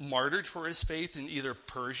killed, martyred for his faith in either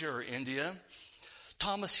Persia or India.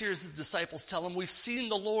 Thomas hears the disciples tell him, we've seen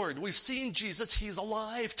the Lord. We've seen Jesus. He's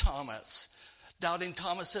alive, Thomas. Doubting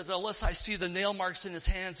Thomas said, unless I see the nail marks in his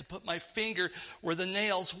hands and put my finger where the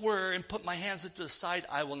nails were and put my hands into the side,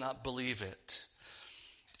 I will not believe it.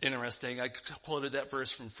 Interesting. I quoted that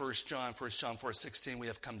verse from 1 John 4:16. We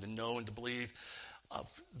have come to know and to believe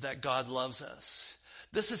that God loves us.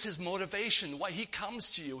 This is his motivation, why he comes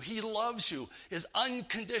to you. He loves you. His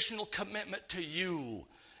unconditional commitment to you,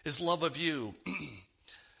 his love of you.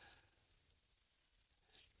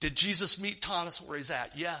 Did Jesus meet Thomas where he's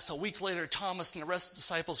at? Yes. A week later, Thomas and the rest of the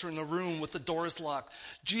disciples are in the room with the doors locked.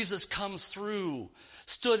 Jesus comes through,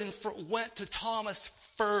 stood in front, went to Thomas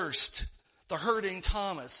first, the hurting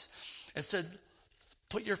Thomas, and said,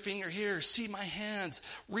 put your finger here, see my hands,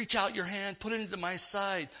 reach out your hand, put it into my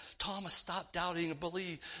side. Thomas, stop doubting and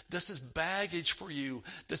believe. This is baggage for you.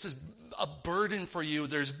 This is a burden for you.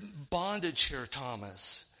 There's bondage here,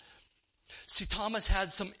 Thomas. See, Thomas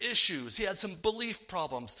had some issues. He had some belief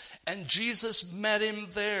problems. And Jesus met him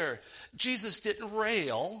there. Jesus didn't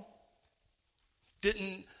rail,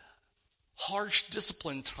 didn't harsh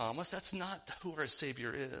discipline Thomas. That's not who our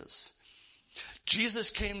Savior is. Jesus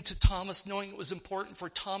came to Thomas knowing it was important for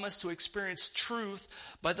Thomas to experience truth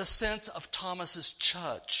by the sense of Thomas's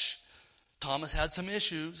touch. Thomas had some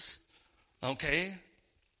issues. Okay?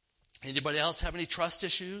 Anybody else have any trust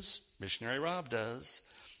issues? Missionary Rob does.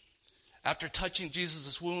 After touching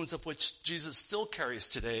Jesus' wounds, of which Jesus still carries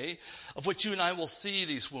today, of which you and I will see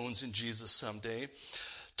these wounds in Jesus someday,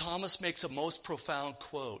 Thomas makes a most profound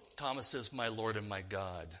quote. Thomas says, my Lord and my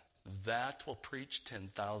God. That will preach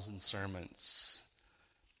 10,000 sermons.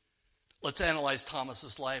 Let's analyze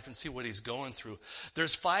Thomas's life and see what he's going through.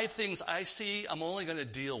 There's 5 things I see. I'm only going to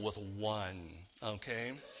deal with one,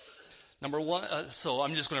 okay? Number 1, so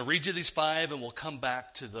I'm just going to read you these 5 and we'll come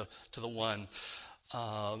back to the one.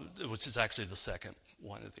 Which is actually the second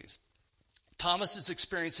one of these. Thomas is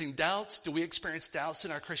experiencing doubts. Do we experience doubts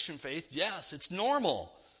in our Christian faith? Yes, it's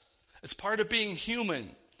normal. It's part of being human.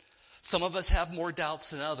 Some of us have more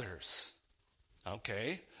doubts than others.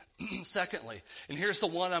 Okay. Secondly, and here's the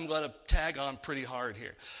one I'm going to tag on pretty hard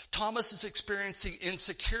here. Thomas is experiencing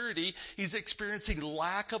insecurity. He's experiencing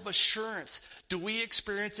lack of assurance. Do we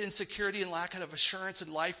experience insecurity and lack of assurance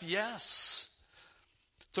in life? Yes.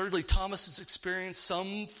 Thirdly, Thomas has experienced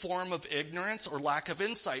some form of ignorance or lack of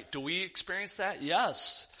insight. Do we experience that?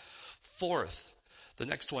 Yes. Fourth, the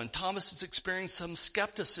next one, Thomas has experienced some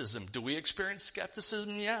skepticism. Do we experience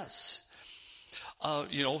skepticism? Yes.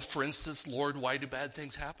 For instance, Lord, why do bad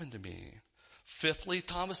things happen to me? Fifthly,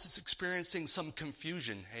 Thomas is experiencing some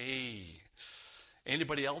confusion. Hey,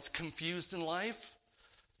 anybody else confused in life?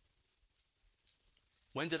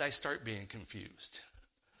 When did I start being confused?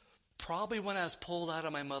 Probably when I was pulled out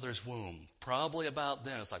of my mother's womb. Probably about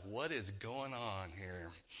then. It's like, what is going on here?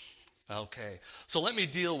 Okay, so let me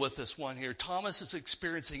deal with this one here. Thomas is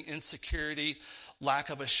experiencing insecurity, lack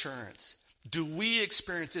of assurance. Do we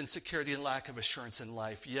experience insecurity and lack of assurance in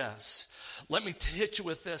life? Yes. Let me hit you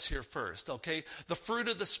with this here first, okay? The fruit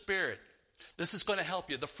of the Spirit. This is going to help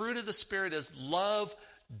you. The fruit of the Spirit is love,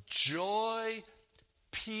 joy,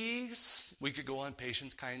 peace. We could go on: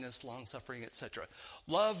 patience, kindness, long-suffering, etc.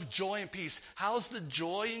 Love, joy, and peace. How's the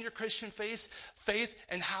joy in your Christian faith?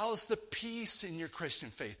 And how's the peace in your Christian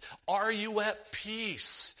faith? Are you at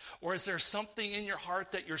peace? Or is there something in your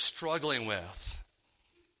heart that you're struggling with?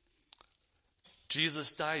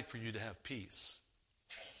 Jesus died for you to have peace.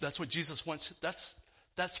 That's what Jesus wants.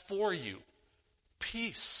 That's for you.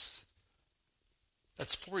 Peace.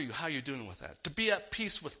 That's for you. How are you doing with that? To be at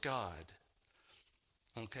peace with God.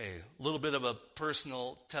 Okay, a little bit of a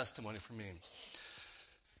personal testimony for me.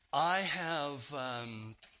 I have,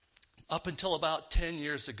 up until about 10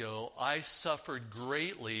 years ago, I suffered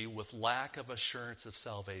greatly with lack of assurance of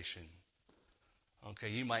salvation. Okay,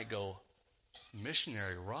 you might go,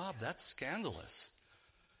 missionary, Rob, that's scandalous.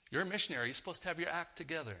 You're a missionary. You're supposed to have your act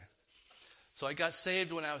together. So I got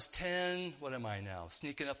saved when I was 10. What am I now?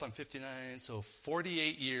 Sneaking up on 59. So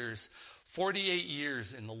 48 years. 48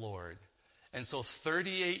 years in the Lord. And so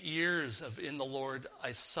 38 years of in the Lord,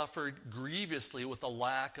 I suffered grievously with a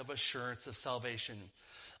lack of assurance of salvation.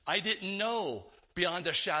 I didn't know beyond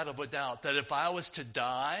a shadow of a doubt that if I was to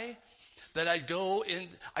die, that I'd go in.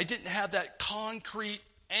 I didn't have that concrete,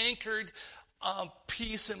 anchored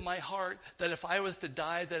peace in my heart that if I was to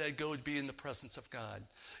die, that I'd go to be in the presence of God.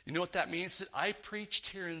 You know what that means? That I preached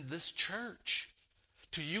here in this church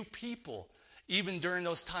to you people, even during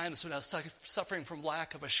those times when I was suffering from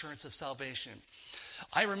lack of assurance of salvation.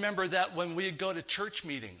 I remember that when we'd go to church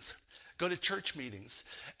meetings,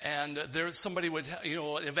 and there somebody would,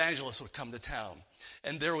 an evangelist would come to town,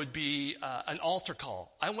 and there would be an altar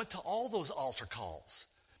call. I went to all those altar calls.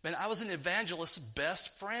 Man, I was an evangelist's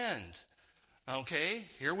best friend. Okay,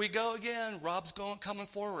 here we go again. Rob's coming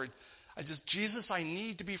forward. Jesus, I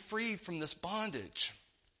need to be freed from this bondage.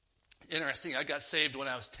 Interesting, I got saved when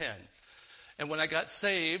I was 10. And when I got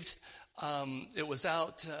saved, it was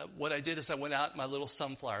out, what I did is I went out in my little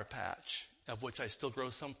sunflower patch, of which I still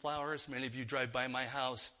grow sunflowers. Many of you drive by my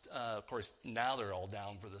house. Of course, now they're all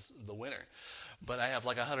down for the winter. But I have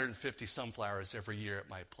like 150 sunflowers every year at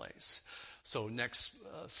my place. So next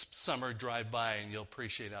summer, drive by and you'll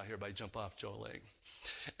appreciate out here by Jump Off Joe Lake.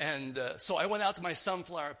 And so I went out to my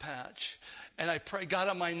sunflower patch and I got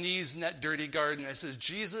on my knees in that dirty garden. I says,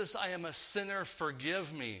 Jesus, I am a sinner,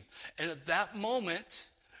 forgive me. And at that moment,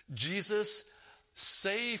 Jesus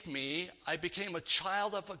saved me. I became a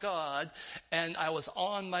child of God and I was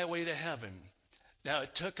on my way to heaven. Now,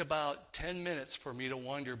 it took about 10 minutes for me to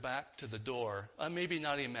wander back to the door. Maybe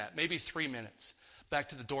not even that, maybe 3 minutes. Back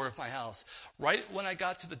to the door of my house. Right when I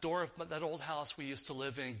got to the door of that old house we used to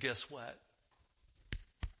live in, guess what?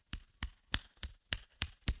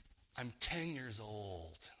 I'm 10 years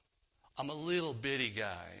old. I'm a little bitty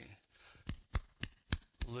guy.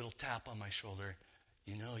 A little tap on my shoulder.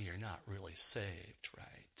 You know you're not really saved,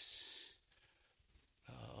 right?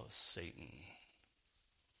 Oh, Satan.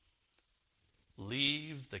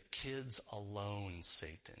 Leave the kids alone,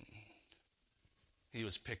 Satan. He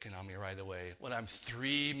was picking on me right away. When I'm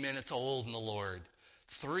 3 minutes old in the Lord.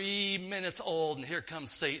 3 minutes old, and here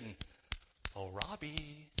comes Satan. Oh,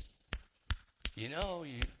 Robbie, no,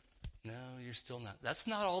 you're still not. That's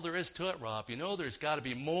not all there is to it, Rob. There's got to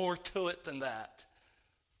be more to it than that.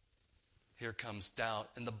 Here comes doubt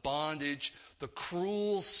and the bondage, the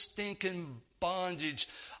cruel, stinking bondage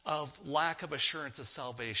of lack of assurance of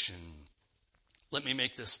salvation. Let me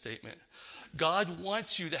make this statement. God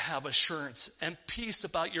wants you to have assurance and peace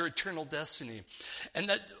about your eternal destiny. And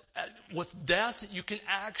that with death, you can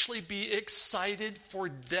actually be excited for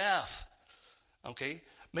death. Okay?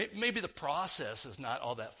 Maybe the process is not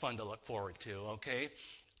all that fun to look forward to, okay?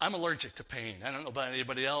 I'm allergic to pain. I don't know about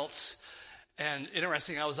anybody else. And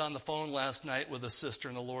interesting, I was on the phone last night with a sister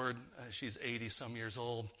in the Lord. She's 80-some years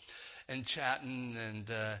old. And chatting, and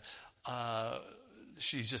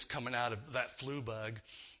she's just coming out of that flu bug.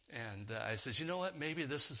 And I said, you know what? Maybe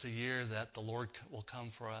this is a year that the Lord will come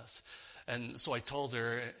for us. And so I told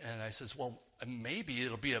her, and I says, well, maybe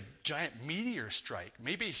it'll be a giant meteor strike.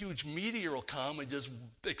 Maybe a huge meteor will come and just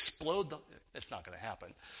explode. It's not going to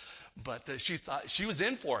happen. But she thought she was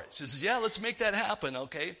in for it. She says, yeah, let's make that happen,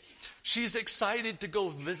 okay? She's excited to go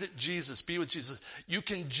visit Jesus, be with Jesus. You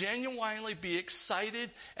can genuinely be excited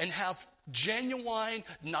and have genuine,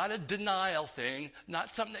 not a denial thing,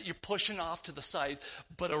 not something that you're pushing off to the side,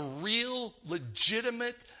 but a real,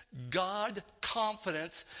 legitimate God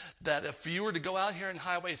confidence that if you were to go out here on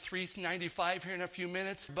Highway 395 here in a few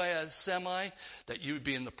minutes by a semi, that you would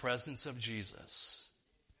be in the presence of Jesus.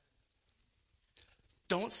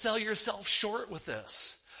 Don't sell yourself short with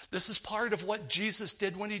this. This is part of what Jesus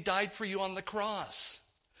did when he died for you on the cross.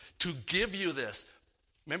 To give you this.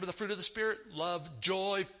 Remember the fruit of the Spirit? Love,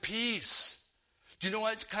 joy, peace. Do you know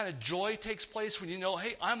what kind of joy takes place when you know,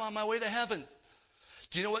 hey, I'm on my way to heaven?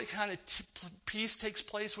 Do you know what kind of peace takes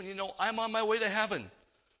place when you know, I'm on my way to heaven?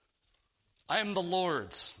 I am the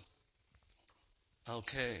Lord's.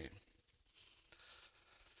 Okay.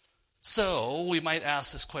 So we might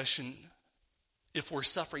ask this question, if we're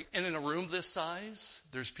suffering, and in a room this size,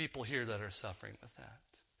 there's people here that are suffering with that.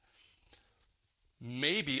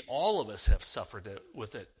 Maybe all of us have suffered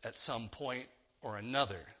with it at some point or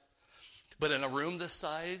another. But in a room this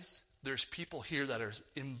size, there's people here that are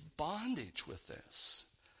in bondage with this.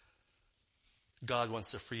 God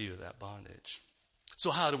wants to free you of that bondage.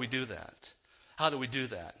 So how do we do that? How do we do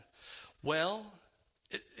that? Well,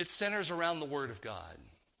 it centers around the Word of God.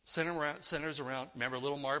 Centers around, remember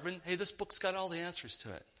little Marvin? Hey, this book's got all the answers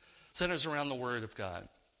to it. Centers around the Word of God.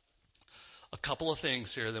 A couple of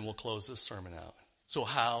things here, then we'll close this sermon out. So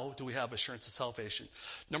how do we have assurance of salvation?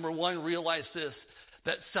 Number one, realize this,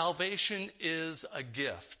 that salvation is a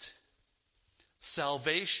gift.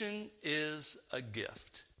 Salvation is a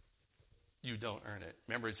gift. You don't earn it.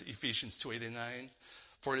 Remember, it's Ephesians 2:8-9.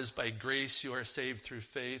 For it is by grace you are saved through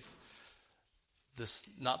faith. This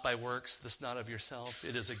not by works, this not of yourself.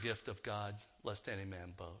 It is a gift of God, lest any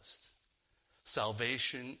man boast.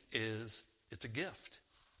 Salvation it's a gift.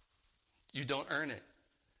 You don't earn it.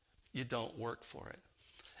 You don't work for it.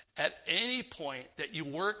 At any point that you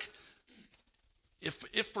work,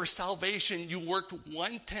 if for salvation you worked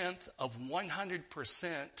 1/10 of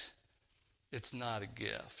 100%, it's not a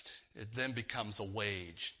gift. It then becomes a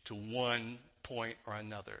wage to one point or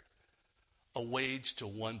another. A wage to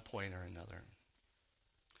one point or another.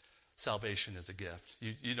 Salvation is a gift.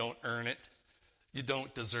 You don't earn it. You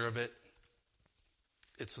don't deserve it.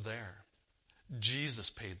 It's there. Jesus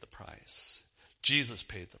paid the price. Jesus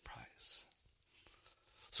paid the price.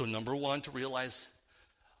 So number one, to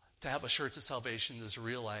have assurance of salvation is to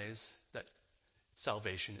realize that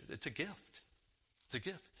salvation, it's a gift. It's a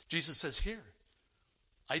gift. Jesus says, here,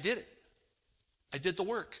 I did it. I did the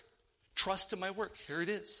work. Trust in my work. Here it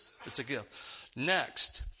is. It's a gift.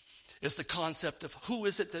 Next is the concept of who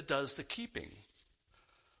is it that does the keeping?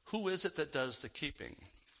 Who is it that does the keeping?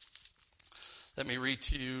 Let me read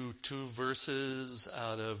to you 2 verses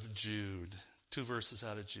out of Jude. 2 verses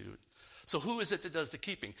out of Jude. So who is it that does the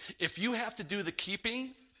keeping? If you have to do the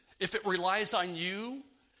keeping, if it relies on you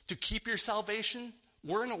to keep your salvation,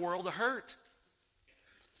 we're in a world of hurt.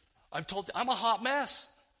 I'm a hot mess.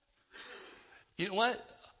 You know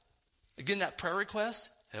what? Again, that prayer request,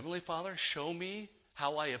 Heavenly Father, show me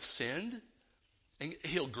how I have sinned. And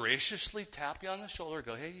he'll graciously tap you on the shoulder and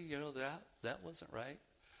go, hey, you know that wasn't right.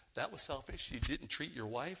 That was selfish. You didn't treat your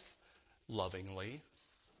wife lovingly.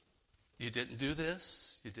 You didn't do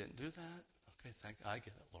this. You didn't do that. Okay, I get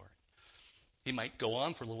it, Lord. He might go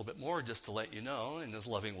on for a little bit more just to let you know in his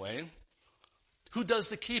loving way. Who does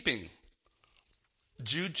the keeping?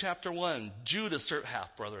 Jude chapter 1. Jude, a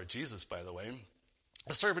half-brother of Jesus, by the way.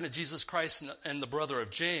 A servant of Jesus Christ and the brother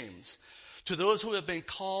of James. To those who have been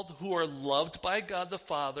called, who are loved by God the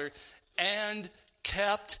Father and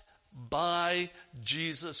kept by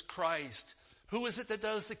Jesus Christ. Who is it that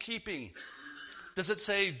does the keeping? Does it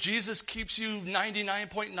say Jesus keeps you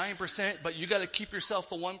 99.9%, but you got to keep yourself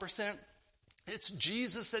the 1%? It's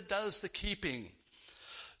Jesus that does the keeping.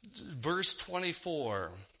 Verse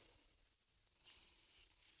 24.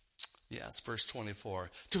 Yes, verse 24.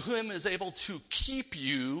 To whom is able to keep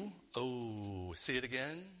you, see it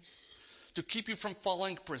again? To keep you from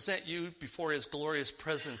falling, present you before his glorious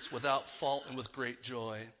presence without fault and with great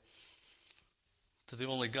joy. To the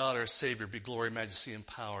only God, our Savior, be glory, majesty, and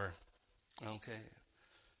power. Okay.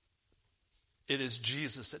 It is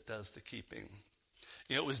Jesus that does the keeping.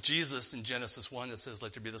 You know, it was Jesus in Genesis 1 that says,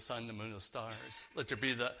 let there be the sun, the moon, and the stars. Let there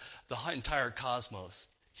be the entire cosmos.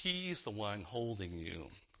 He's the one holding you.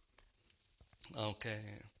 Okay.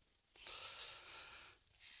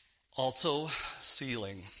 Also,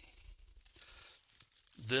 sealing.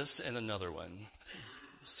 This and another one.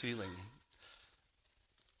 Sealing.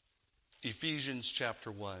 Ephesians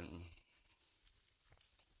chapter 1.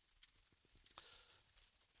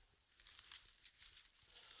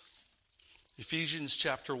 Ephesians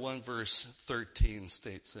chapter 1 verse 13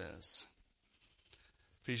 states this.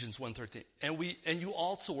 Ephesians 1:13. And you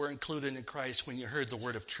also were included in Christ when you heard the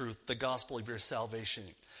word of truth, the gospel of your salvation.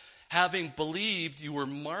 Having believed, you were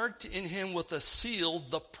marked in him with a seal,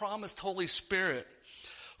 the promised Holy Spirit,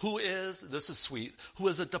 who is, this is sweet, who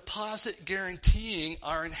is a deposit guaranteeing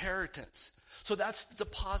our inheritance. So that's the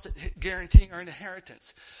deposit guaranteeing our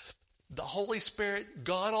inheritance. The Holy Spirit,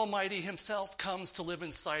 God Almighty himself, comes to live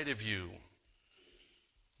inside of you.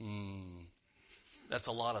 That's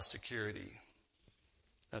a lot of security.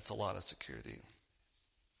 That's a lot of security.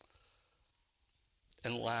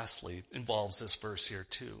 And lastly, involves this verse here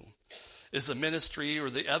too, is the ministry or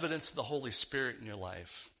the evidence of the Holy Spirit in your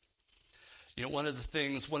life. You know, one of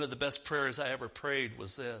the best prayers I ever prayed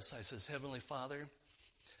was this. I says, Heavenly Father,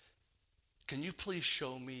 can you please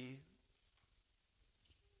show me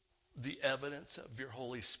the evidence of your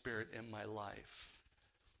Holy Spirit in my life?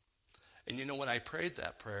 And you know, when I prayed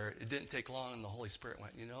that prayer, it didn't take long and the Holy Spirit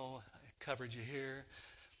went, you know, I covered you here.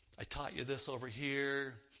 I taught you this over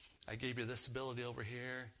here. I gave you this ability over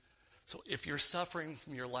here. So if you're suffering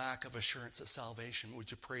from your lack of assurance of salvation,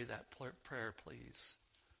 would you pray that prayer, please?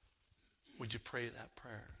 Would you pray that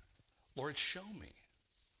prayer? Lord, show me.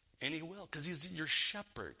 And he will, because he's your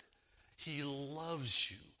shepherd. He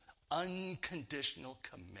loves you. Unconditional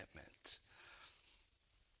commitment.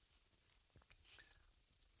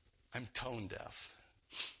 I'm tone deaf.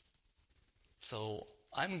 So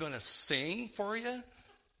I'm going to sing for you.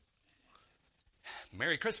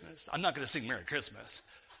 Merry Christmas. I'm not going to sing Merry Christmas.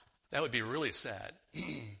 That would be really sad.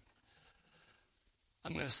 I'm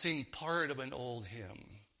going to sing part of an old hymn.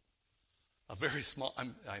 A very small,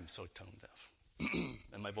 I'm so tone deaf.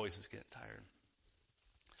 And my voice is getting tired.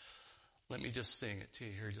 Let me just sing it to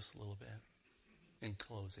you here just a little bit in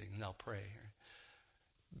closing, and I'll pray here.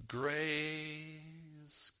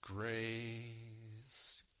 Grace,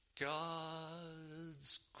 grace,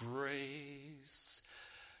 God's grace,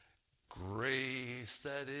 grace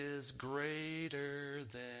that is greater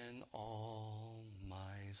than all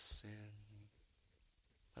my sin.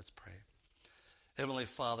 Let's pray. Heavenly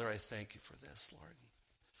Father, I thank you for this, Lord.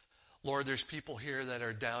 Lord, there's people here that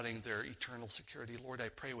are doubting their eternal security. Lord, I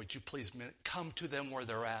pray, would you please come to them where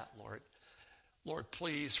they're at, Lord. Lord,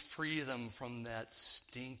 please free them from that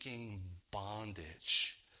stinking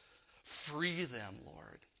bondage. Free them,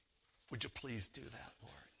 Lord. Would you please do that,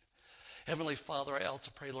 Lord? Heavenly Father, I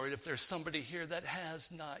also pray, Lord, if there's somebody here that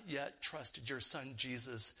has not yet trusted your Son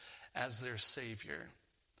Jesus as their Savior,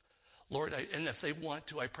 Lord, and if they want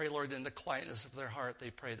to, I pray, Lord, in the quietness of their heart, they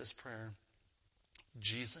pray this prayer.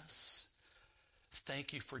 Jesus,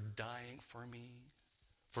 thank you for dying for me,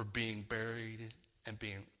 for being buried and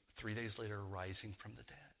being 3 days later rising from the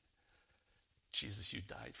dead. Jesus, you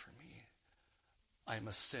died for me. I am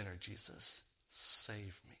a sinner, Jesus.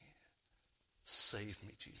 Save me. Save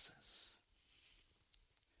me, Jesus.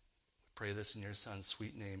 We pray this in your Son's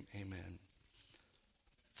sweet name. Amen.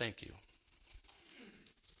 Thank you.